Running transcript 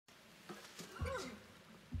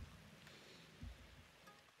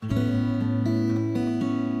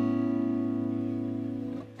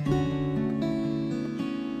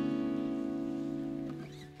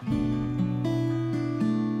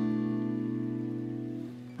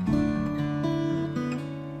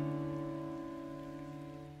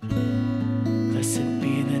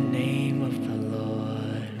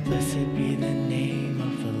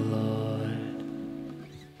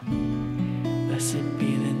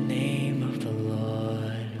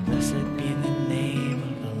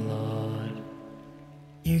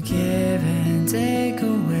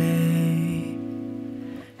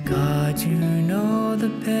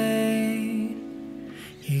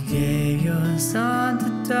son to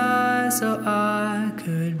die so I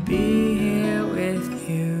could be here with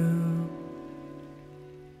you.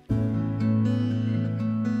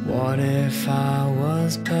 What if I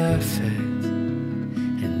was perfect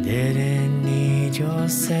and didn't need your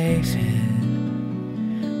saving?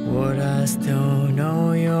 Would I still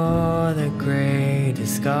know you're the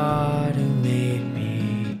greatest God who made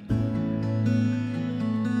me?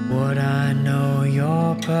 Would I know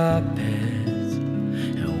your purpose?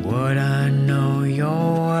 And would I know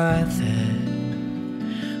you're worth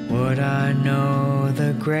it? Would I know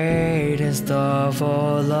the greatest of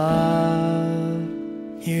all love?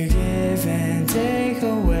 You give and take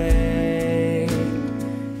away.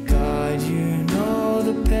 God, you know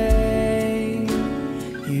the pain.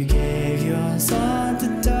 You gave your son to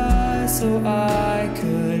die so I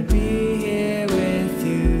could be here with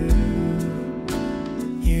you.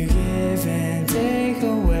 You give and take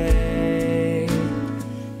away.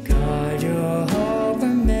 God, your hope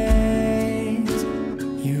remains.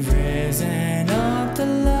 You've risen up to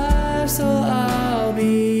life, so I'll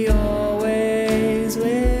be always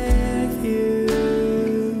with you.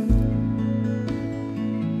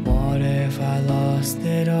 What if I lost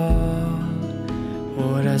it all?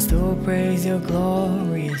 Would I still praise your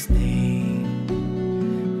glorious name?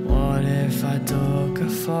 What if I took a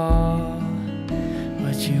fall,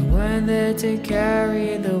 but you weren't there to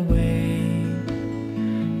carry the weight?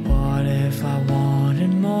 What if I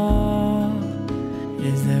wanted more?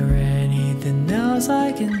 Is there anything else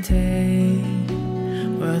I can take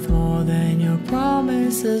worth more than your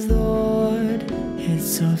promises, Lord?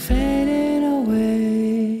 It's so fading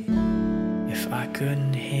away. If I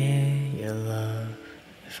couldn't hear your love,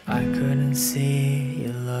 if I couldn't see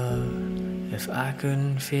your love, if I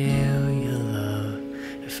couldn't feel your love,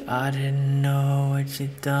 if I didn't know what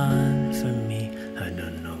you've done for me, I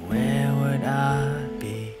don't know where would I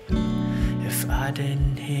be. If I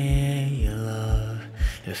didn't hear your love,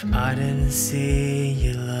 if I didn't see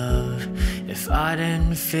your love, if I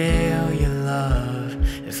didn't feel your love,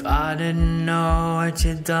 if I didn't know what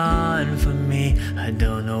you've done for me, I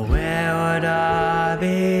don't know where would I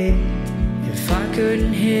be. If I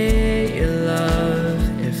couldn't hear your love,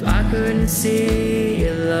 if I couldn't see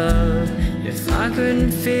your love, if I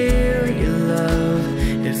couldn't feel your love,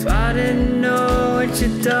 if I didn't know what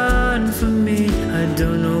you've done for me, I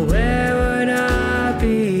don't know where would I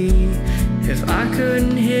be. If I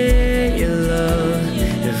couldn't hear your love,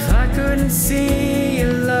 if I couldn't see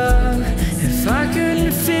your love, if I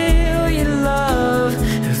couldn't feel your love,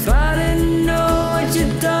 if I didn't know what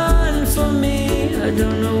you've done for me, I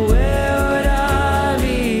don't know where would I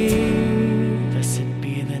be. Blessed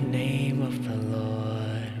be the name of the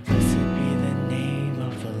Lord. Blessed be the name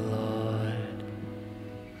of the Lord.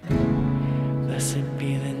 Blessed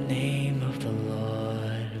be the name of the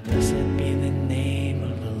Lord. Blessed be the name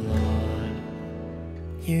of the Lord.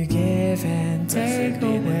 You give and take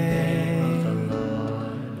away.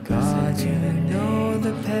 God, you know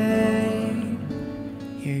the pain.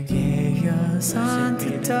 You gave your son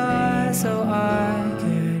to die so I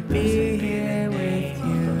could be here with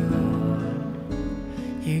you.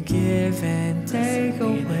 You give and take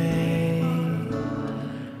away.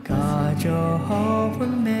 God, your hope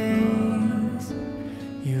remains.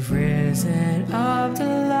 You've risen up to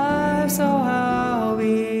life, so I'll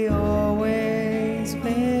be